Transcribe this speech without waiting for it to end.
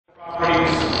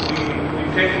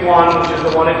1, which is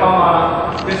the one in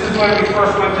Kaumana. This is when we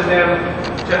first went to them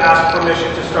to ask permission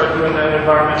to start doing that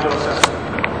environmental assessment.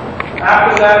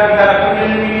 After that, we had a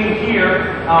community meeting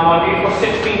here on April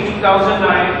 16,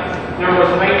 2009. There was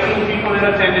 19 people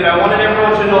that attended. I wanted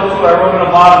everyone to know too, I wrote on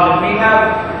the bottom, that we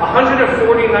have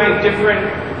 149 different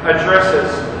addresses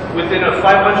within a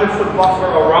 500-foot buffer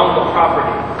around the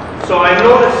property. So I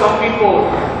know that some people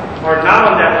are not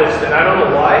on that list, and I don't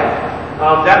know why.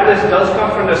 That list does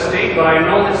come from the state, but I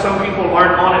know that some people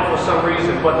aren't on it for some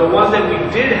reason. But the ones that we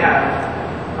did have,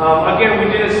 again,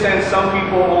 we didn't send some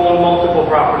people own multiple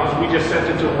properties. We just sent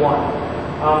it to one.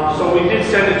 So we did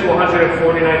send it to 149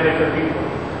 different people.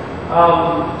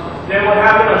 Then what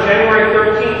happened on January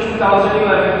 13,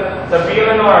 2011, the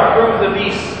BLNR approved the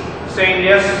lease, saying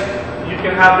yes, you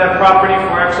can have that property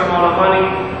for X amount of money.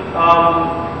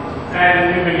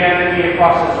 And we began the meeting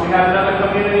process. We had another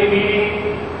community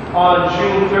meeting on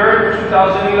June 3rd,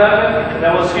 2011.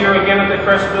 That was here again at the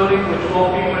Crest Building, with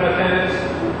 12 people in attendance.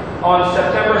 On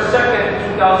September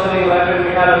 2nd, 2011,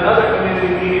 we had another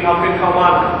community meeting up in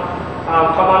Kaumana.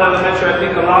 Kaumana Elementary, I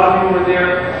think a lot of you were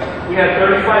there. We had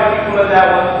 35 people at that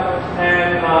one.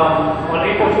 And on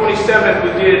April 27th,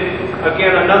 we did,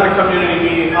 again, another community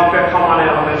meeting up at Kaumana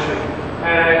Elementary.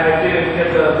 And I didn't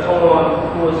get the total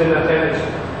on who was in attendance.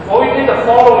 What we did the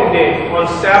following day, on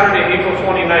Saturday, April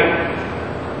 29th,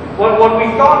 what we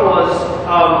thought was,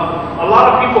 a lot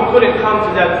of people couldn't come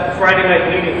to that Friday night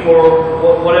meeting for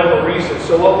whatever reason.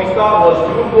 So what we thought was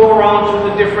we would go around to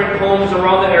the different homes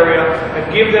around the area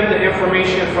and give them the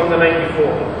information from the night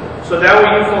before. So that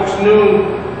way you folks knew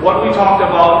what we talked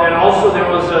about, and also there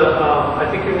was a, I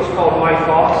think it was called My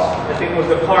Thoughts, I think it was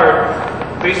the card.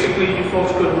 Basically, you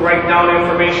folks could write down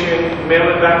information, mail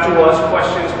it back to us,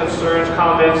 questions, concerns,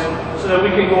 comments, so that we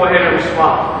can go ahead and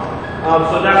respond.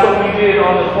 So that's what we did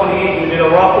on the 28th. We did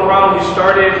a walk around. We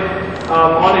started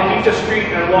on Edita Street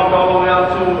and walked all the way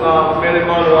up to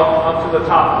Melimano, up to the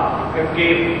top, and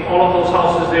gave all of those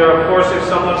houses there. Of course, if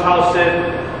someone's house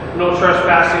said no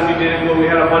trespassing, we didn't go. We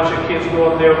had a bunch of kids go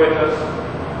up there with us.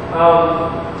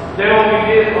 Then what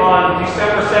we did on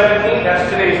December 17th, that's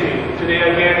today's meeting. Today,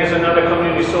 again, is another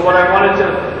community. So what I wanted to,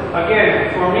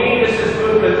 again, for me, this is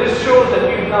good because this shows that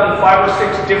we've done 5 or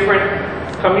 6 different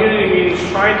community meetings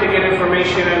trying to get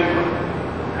information,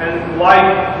 and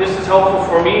why this is helpful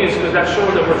for me is because that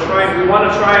shows that we want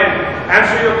to try and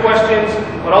answer your questions,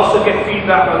 but also get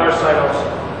feedback on our side also.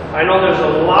 I know there's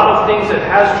a lot of things that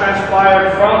has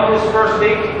transpired from this first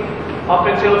date up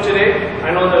until today. I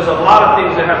know there's a lot of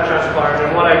things that have transpired,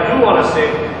 and what I do want to say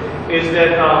is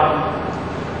that,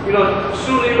 you know,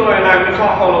 Sue Leroy and I, we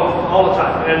talk all the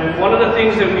time, and one of the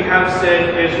things that we have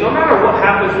said is no matter what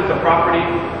happens with the property,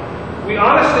 we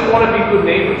honestly want to be good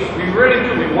neighbors. We really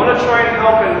do. We want to try and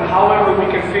help in however we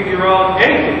can figure out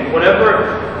anything,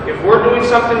 whatever. If we're doing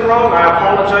something wrong, I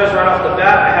apologize right off the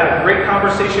bat. I had a great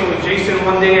conversation with Jason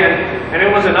one day, and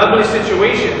it was an ugly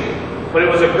situation. But it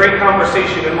was a great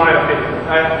conversation, in my opinion.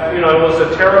 You know, it was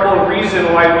a terrible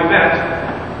reason why we met,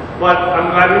 but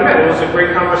I'm glad we met. It was a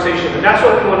great conversation, and that's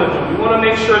what we want to do. We want to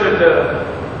make sure that the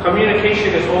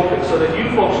communication is open, so that you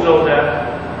folks know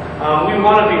that we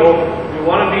want to be open. We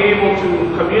want to be able to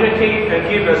communicate and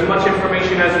give as much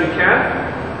information as we can.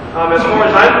 As far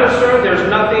as I'm concerned, there's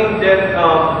nothing that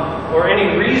or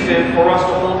any reason for us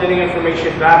to hold any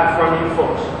information back from you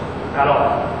folks at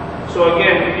all. So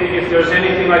again, if there's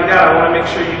anything like that, I want to make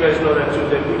sure you guys know that too,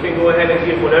 that we can go ahead and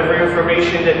give whatever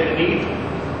information that you need.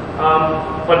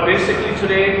 But basically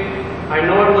today, I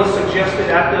know it was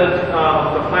suggested at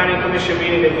the Planning Commission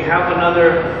meeting that we have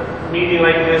another meeting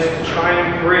like this to try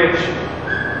and bridge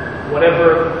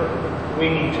whatever we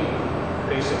need to,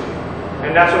 basically.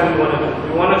 And that's what we want to do.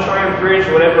 We want to try and bridge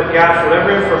whatever gaps,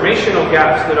 whatever informational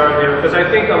gaps that are there, because I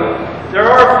think there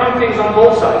are a few things on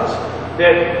both sides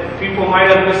that people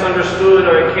might have misunderstood,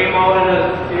 or it came out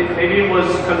maybe it was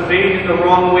conveyed the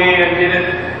wrong way and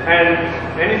didn't. And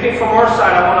anything from our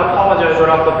side, I want to apologize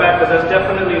right off the bat, because that's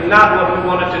definitely not what we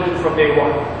wanted to do from day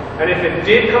one. And if it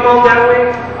did come out that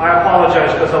way, I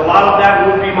apologize, because a lot of that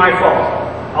would be my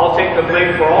fault. I'll take the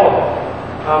blame for all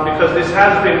of it, because this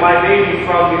has been my baby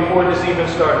from before this even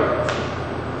started.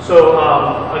 So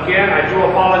again, I do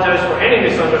apologize for any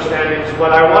misunderstandings,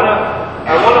 but I want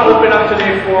to open up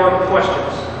today for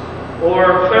questions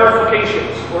or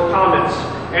clarifications or comments.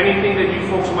 Anything that you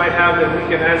folks might have that we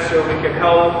can answer, we can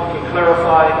help, we can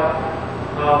clarify,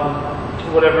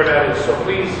 whatever that is. So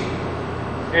please,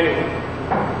 anyway.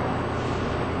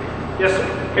 Yes, sir.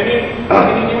 Can you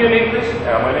give me your name, please?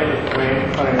 Yeah, my name is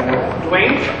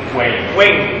Wayne. Dwayne?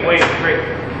 Wayne, great.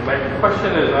 My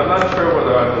question is, I'm not sure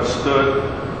whether I understood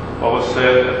what was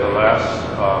said at the last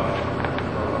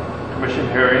commission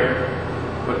hearing,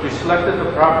 but you selected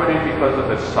the property because of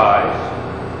its size.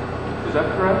 Is that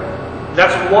correct?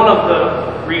 That's one of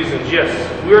the reasons, yes.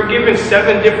 We were given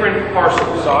 7 different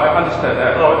parcels. So I understand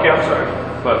that. Oh, okay, I'm sorry.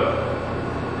 But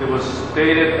it was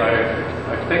stated,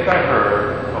 I think I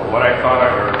heard, or what I thought I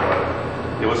heard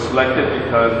was, it was selected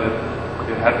because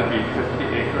it had to be 50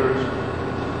 acres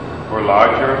or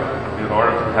larger in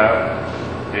order to have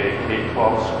a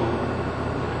K-12 school.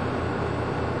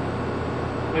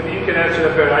 Maybe you can answer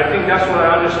that better. I think that's what I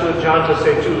understood John to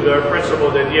say too, the principle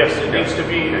that yes, it needs to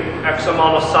be X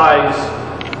amount of size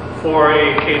for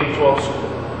a K-12 school.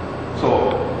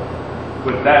 So,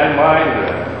 with that in mind,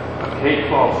 then, a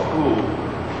K-12 school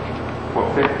for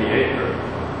 50 acres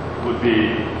would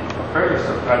be a fairly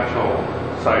substantial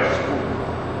size school,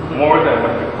 more than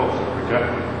what the coast is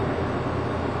projecting.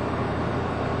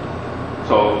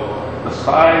 So, the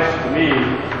size to me,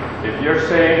 if you're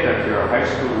saying that your high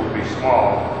school will be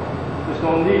small, there's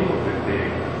no need for 50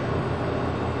 acres.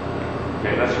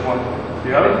 Okay, that's one thing.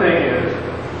 The other thing is,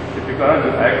 if you're going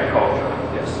to do agriculture,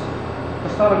 Yes.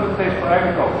 it's not a good place for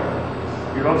agriculture.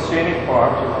 You don't see any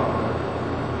farms around there.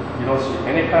 You don't see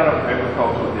any kind of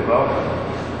agricultural development.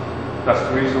 That's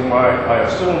the reason why I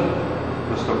assume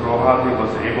Mr. Brohati was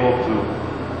able to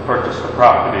purchase the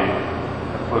property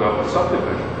and put up a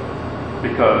subdivision,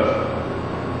 because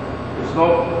there's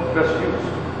no best use.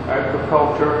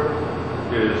 Agriculture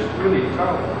is really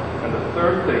tough. And the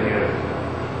third thing is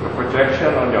the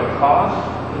projection on your cost.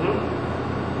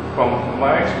 From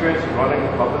my experience running a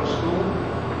public school,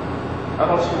 I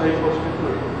don't see how you're supposed to do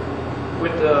it.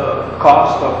 With the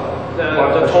Cost of the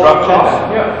total construction,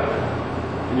 cost? yeah.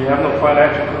 And you have no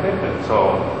financial commitment.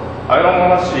 So I don't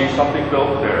want to see something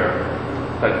built there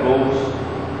that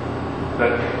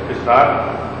is not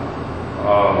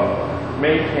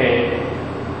maintained,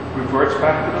 reverts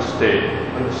back to the state,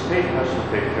 and the state has to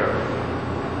take care of it.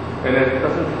 And it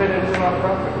doesn't fit into our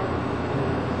property.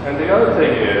 And the other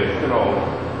thing is, you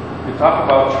talk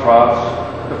about trust.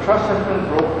 The trust has been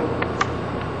broken.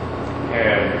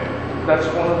 And that's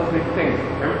one of the big things.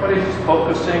 Everybody's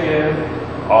focusing in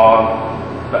on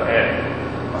the end.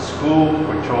 A school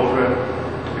for children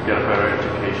to get a better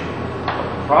education.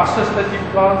 The process that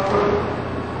you've gone through,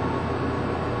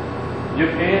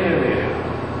 you've alienated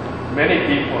many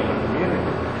people in the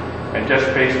community. And just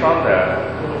based on that,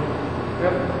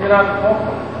 you're not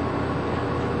welcome.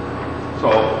 So,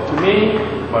 to me,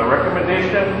 my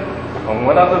recommendation on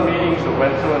one of the meetings I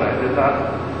went to, and I did not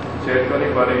say it to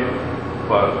anybody,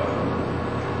 but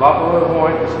Lapa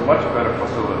Lemoyne is a much better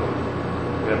facility.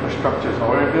 The infrastructure has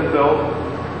already been built.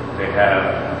 They have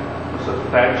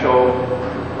substantial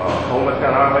home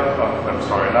economics, I'm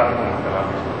sorry, not home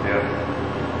economics, but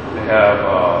they have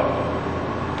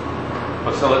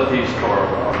facilities for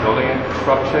building and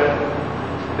construction.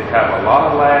 They have a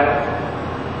lot of land.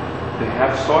 They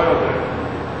have soil there.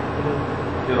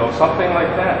 Something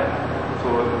like that. So,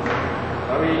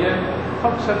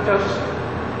 folks have just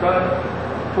done it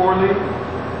poorly,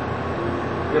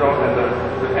 and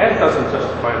the end doesn't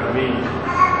justify the means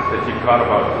that you've gone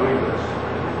about doing this.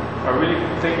 I really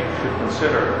think you should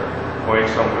consider going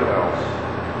somewhere else.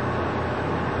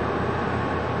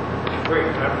 Great,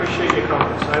 I appreciate your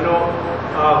comments. I know,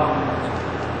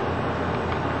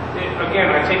 again,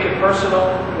 I take it personal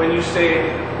when you say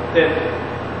that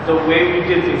the way we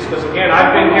did things, because again,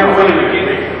 I've been here from the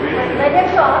beginning. Let him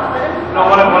talk. No,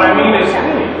 what I mean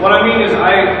is,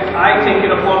 I take it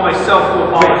upon myself to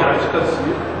apologize, because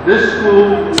This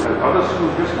school and other schools,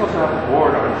 you're supposed to have a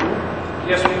board, aren't you?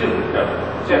 yes, we do. Yeah.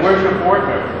 So Yes. where's your board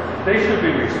member? They should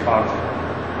be responsible.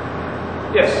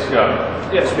 Yes, Yeah.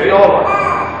 yes, Okay. we all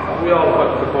are. We all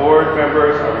are. But the board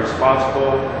members are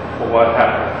responsible for what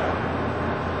happened.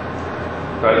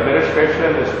 The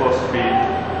administration is supposed to be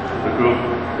the group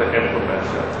that implements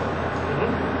it.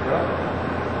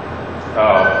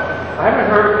 I haven't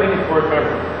heard any board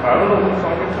member. I don't know who's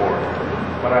on the board,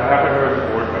 but I haven't heard the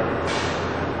board member.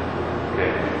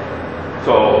 Okay.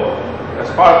 So, as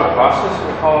part of the process,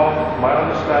 my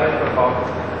understanding of how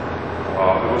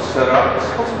it was set up, it's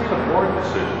supposed to be the board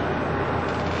decision.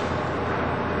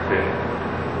 Okay.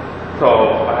 So,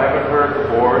 I haven't heard the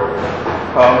board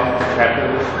come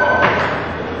champion this cause.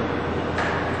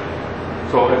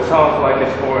 So it sounds like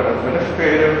it's more an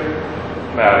administrative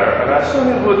matter, and I assume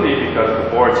it would be because the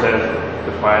board says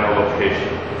the final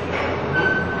location.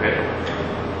 Okay.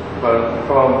 But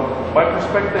from my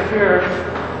perspective here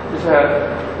is that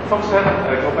folks haven't,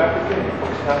 I go back again,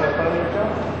 folks haven't done their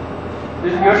job.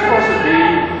 You're supposed to be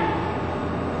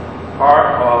part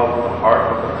of the heart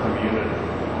of the community,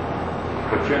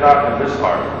 but you're not in this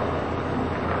heart.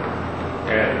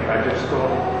 And I just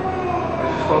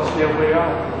just don't see a way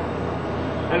out.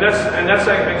 And that's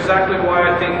exactly why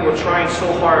I think we're trying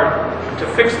so hard to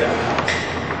fix that.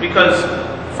 Because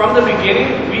from the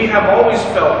beginning, we have always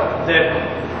felt that,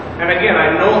 and again,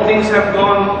 I know things have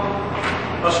gone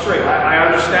astray. I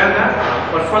understand that.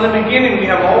 But from the beginning, we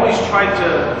have always tried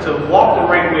to walk the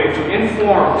right way, to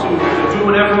inform, to do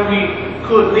whatever we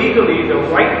could legally the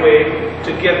right way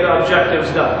to get the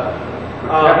objectives done.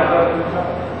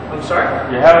 I'm sorry?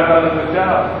 You haven't done a good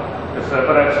job. It's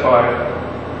evidenced by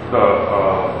the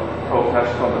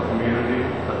protest from the community,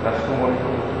 the testimony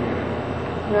from the community.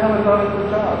 You haven't done a good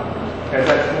job. And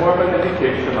that's more of an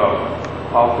indication of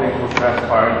how things will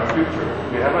transpire in the future.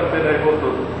 You haven't been able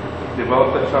to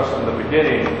develop the trust in the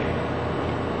beginning.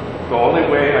 The only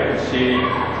way I can see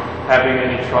having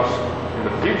any trust in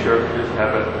the future is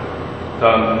have it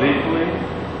done legally,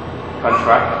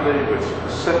 contractually, with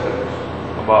specifics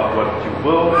about what you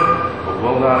will or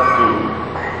will not do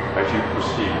as you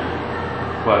proceed.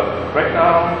 But right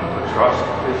now, the trust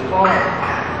is gone.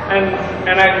 And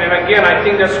again, I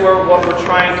think that's what we're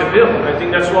trying to build. I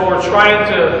think that's what we're trying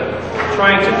to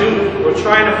do. We're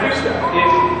trying to fix that.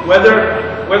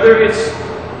 Whether it's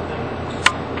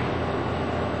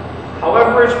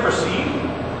however it's perceived,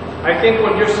 I think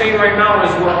what you're saying right now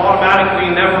is we're automatically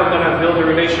never going to build a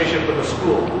relationship with the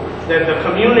school. That the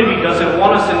community doesn't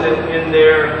want us in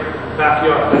their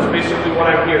backyard. That's basically what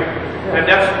I'm hearing. And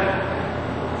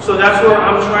so that's where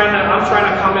I'm trying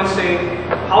to come and say,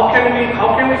 how can we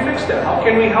fix that? How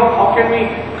can we help? How can we?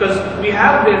 Because we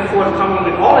have been forthcoming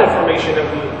with all information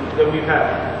that we've had.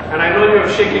 And I know you're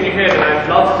shaking your head, and I'd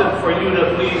love for you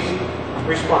to please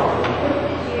respond. When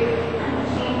did you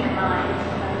change your mind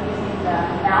on using the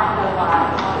Mount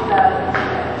lot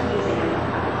using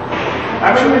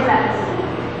Actually, when was that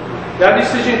decision? That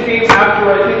decision came after,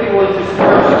 I think it was his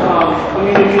first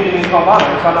community meeting in Kaumana,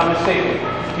 if I'm not mistaken.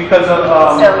 Because of...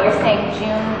 So you're saying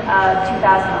June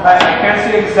 2011? I can't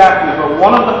say exactly, but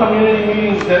one of the community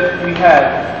meetings that we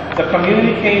had, the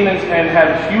community came in and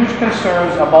had huge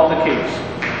concerns about the case.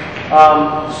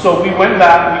 So we went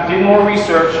back, we did more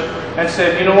research, and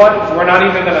said, you know what, we're not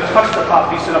even going to touch the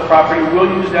top piece of the property, we'll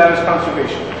use that as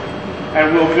conservation.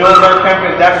 And we'll build our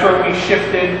campus. That's where we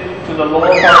shifted to the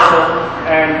lower parcel,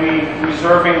 and we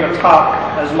reserving the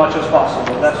top as much as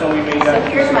possible. That's when we made that.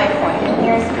 So here's my point, and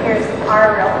here's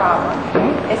our real problem,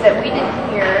 is that we didn't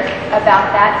hear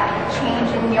about that change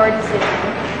in your decision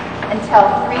until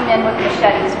 3 men with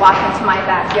machetes walked into my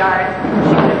backyard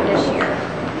in June of this year.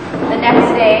 The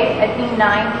next day, a D9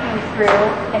 came through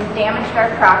and damaged our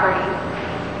property,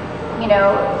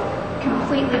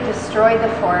 completely destroyed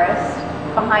the forest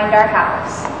behind our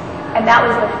house. And that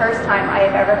was the first time I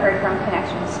have ever heard from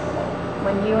Connection School,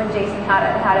 when you and Jason had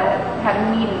a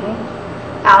meeting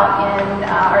out in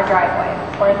our driveway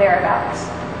or thereabouts.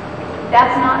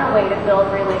 That's not a way to build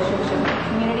relationship with the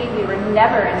community. We were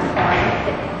never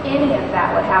informed that any of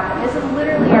that would happen. This is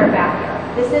literally our backyard.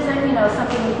 This isn't,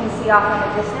 something you can see off in the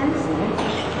distance.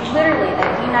 Literally,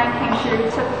 that D9 came through,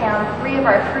 took down 3 of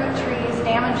our fruit trees,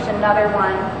 damaged another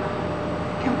one,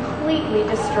 completely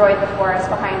destroyed the forest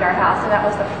behind our house, and that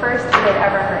was the first we had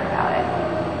ever heard about it.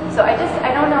 So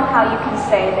I don't know how you can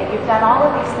say that you've done all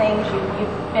of these things,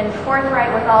 you've been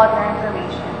forthright with all of your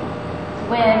information,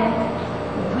 when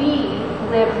we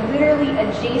live literally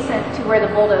adjacent to where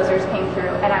the bulldozers came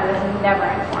through, and I was never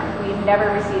informed. We never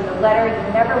received a letter,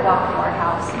 you never walked to our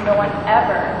house, no one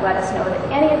ever let us know that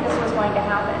any of this was going to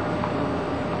happen.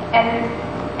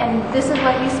 And this is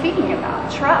what he's speaking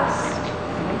about, trust.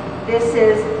 This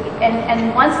is,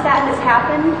 and once that has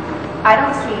happened, I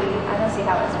don't see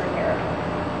how it's repairable.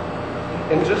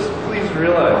 And just please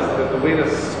realize that the way to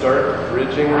start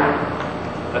bridging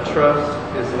a trust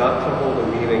is not to hold a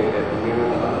meeting at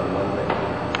noon on a Monday.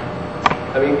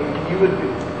 I mean,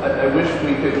 I wish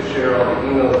we could share all the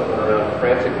emails that went around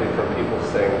frantically from people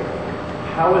saying,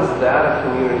 how is that a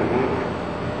community meeting?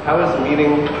 How is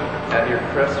meeting at your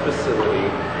Crest facility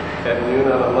at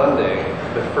noon on a Monday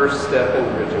the first step in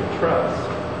bridging trust?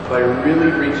 By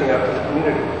really reaching out to the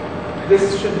community.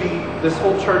 This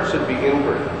whole chart should be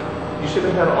inward. You should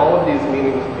have had all of these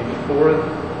meetings before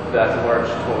that March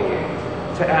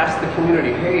 28th to ask the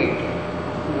community, hey,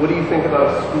 what do you think about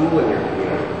a school in your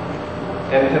community?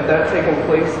 And had that taken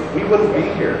place, we wouldn't be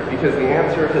here because the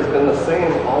answer has been the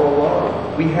same all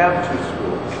along. We have 2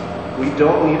 schools. We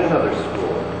don't need another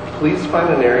school. Please find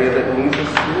an area that needs a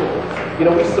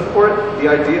school. We support the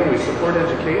idea, we support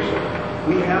education.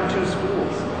 We have 2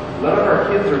 schools. None of our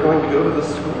kids are going to go to the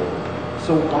school.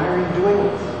 So why are you doing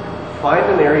this? Find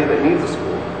an area that needs a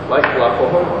school, like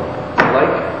Oklahoma,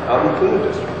 like out in Kuna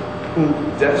District. who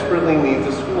desperately needs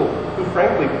a school, who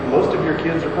frankly, most of your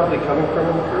kids are probably coming from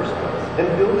in the first place, and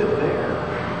build it there.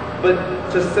 But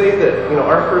to say that,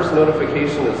 our first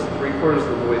notification is 3/4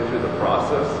 of the way through the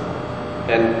process,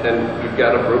 and you've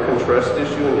got a broken trust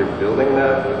issue and you're building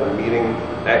that with a meeting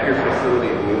at your facility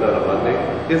at noon on a Monday,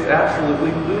 is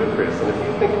absolutely ludicrous. And if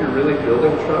you think you're really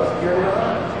building trust, you're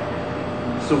not.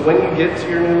 So when you get to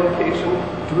your new location,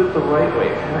 do it the right way.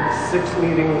 Have 6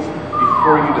 meetings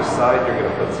before you decide you're going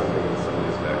to put something in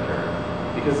somebody's backyard.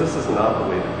 Because this is not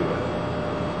the way to do it.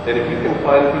 And if you can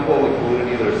find people in the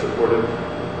community that are supportive,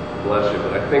 bless you.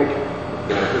 But I think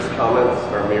his comments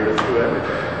are mirrors to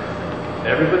everything.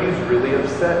 Everybody's really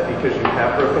upset because you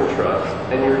have broken trust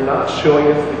and you're not showing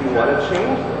us that you want to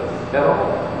change this at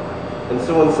all. And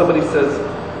so when somebody says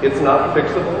it's not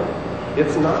fixable,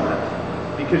 it's not.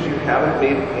 Because you haven't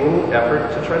made any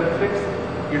effort to try to fix it.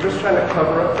 You're just trying to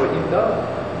cover up what you've done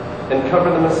and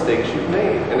cover the mistakes you've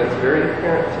made. And it's very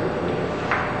apparent to the community.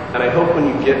 And I hope when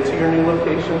you get to your new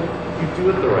location, you do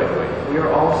it the right way. We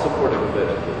are all supportive of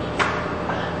education.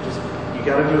 You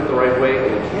got to do it the right way,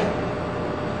 and you can't.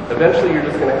 Eventually, you're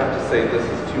just going to have to say, this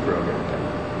is too broken.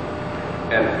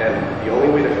 And the only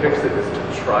way to fix it is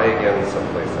to try again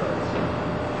someplace else.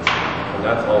 And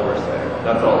that's all we're saying.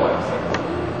 That's all I'm saying.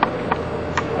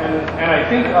 And I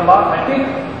think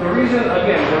the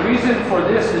reason for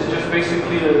this is just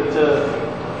basically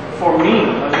for me,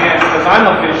 again, because I'm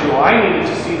a visual, I needed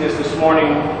to see this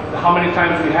morning, how many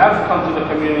times we have come to the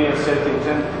community and said things,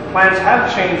 and plans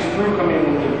have changed through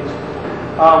community meetings.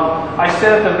 I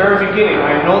said at the very beginning,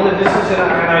 I know that this isn't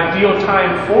an ideal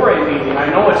time for a meeting. I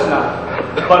know it's not.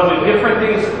 But with different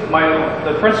things,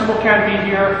 the principal can't be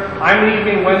here. I'm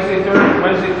leaving Wednesday,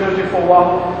 Thursday for a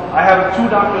while. I have 2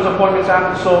 doctor's appointments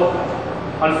after. So,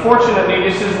 unfortunately,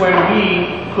 this is when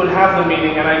we could have the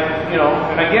meeting. And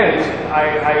and again,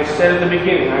 I said at the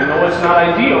beginning, I know it's not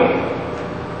ideal,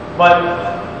 but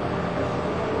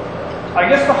I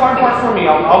guess the hard part for me,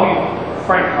 I'll be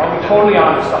frank, I'll be totally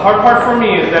honest. The hard part for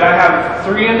me is that I have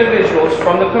 3 individuals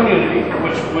from the community,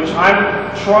 which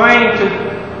I'm trying to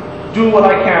do what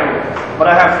I can with. But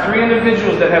I have 3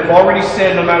 individuals that have already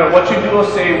said, no matter what you do or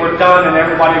say, we're done, and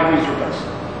everybody agrees with us.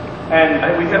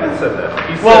 And we haven't said that.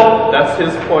 He said that's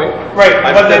his point. Right,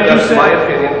 but then you said, my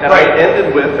opinion, and right. I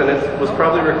ended with, and it was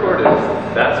probably recorded,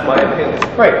 that's my opinion.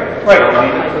 Right. I'll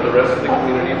leave it for the rest of the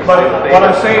community to but say what they what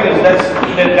I'm saying is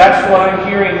that's what I'm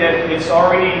hearing, that it's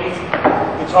already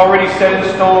set in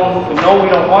stone. No, we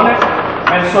don't want it.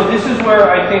 And so this is where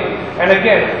I think, and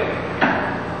again,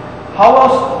 how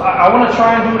else, I want to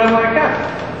try and do whatever I can.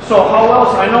 So how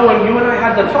else, I know when you and I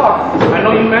had the talk, I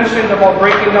know you mentioned about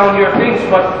breaking down your things,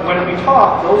 but when we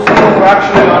talked, those things were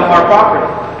actually on our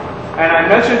property. And I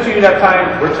mentioned to you that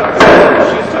time, she's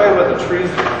talking about the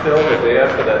trees that fell the day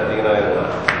after that D9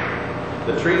 left.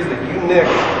 The trees that you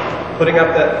nicked, putting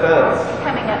up that fence.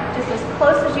 Coming up just as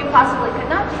close as you possibly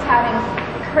could, not just having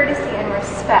courtesy and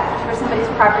respect for somebody's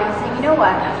property and saying, you know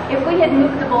what, if we had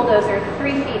moved the bulldozer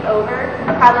 3 feet over,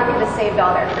 we probably could have saved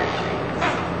all their fruit trees.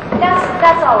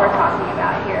 That's all we're talking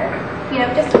about here.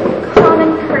 Just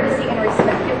common courtesy and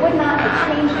respect. It would not have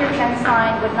changed your fence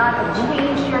line, would not have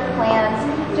changed your plans,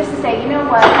 just to say, you know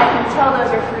what, I can tell those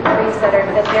are fruit trees that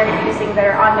they're using, that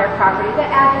are on their property,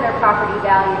 that add to their property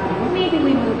value. Maybe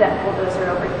we move that bulldozer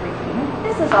over 3 feet.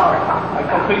 This is all we're talking about.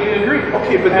 I completely agree.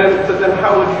 Okay, but then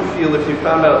how would you feel if you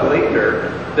found out later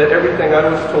that everything I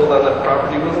was told on that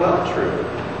property was not true?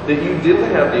 That you didn't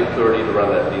have the authority to run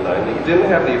that D9, that you didn't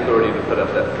have the authority to put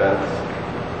up that fence?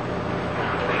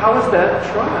 How is that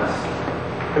trust?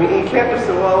 I mean, you can't just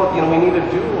say, well, we need a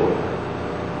do-over.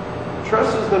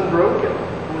 Trust has been broken,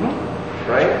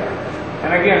 right?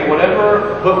 And again,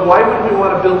 whatever... But why would we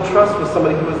want to build trust with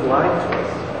somebody who has lied to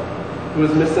us, who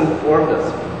has misinformed us,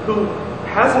 who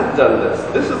hasn't done this?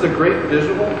 This is a great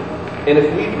visual, and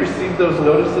if we'd received those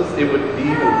notices, it would be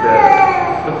even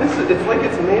better. But it's like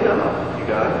it's made up, you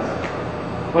guys.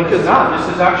 But it's not. This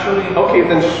is actually... Okay,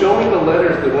 then show me the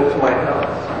letters that went to my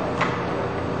house.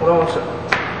 Hold on one second.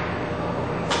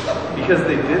 Because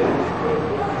they didn't.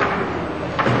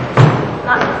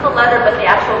 Not just the letter, but the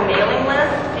actual mailing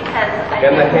list, because I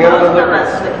And think most of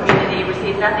us in the community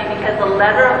received nothing, because the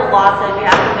letter of the law says you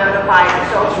have to notify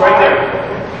so It's right there.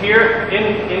 Here,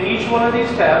 in each one of these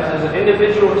tabs, there's an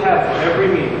individual tab for every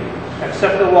meeting,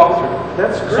 except the walkthrough.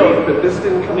 That's great, but this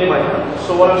didn't come to my house.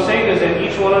 So what I'm saying is, in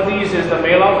each one of these is the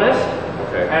mail-out list.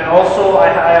 Okay. And also, I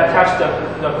attached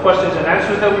the questions and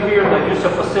answers that we hear, the use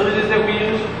of facilities that we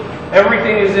use.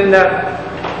 Everything is in that.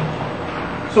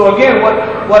 So again,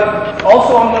 what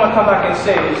also I'm going to come back and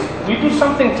say is, we do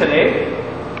something today,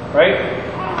 right?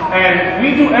 And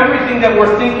we do everything that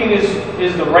we're thinking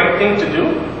is the right thing to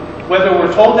do, whether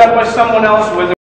we're told that by someone else, whether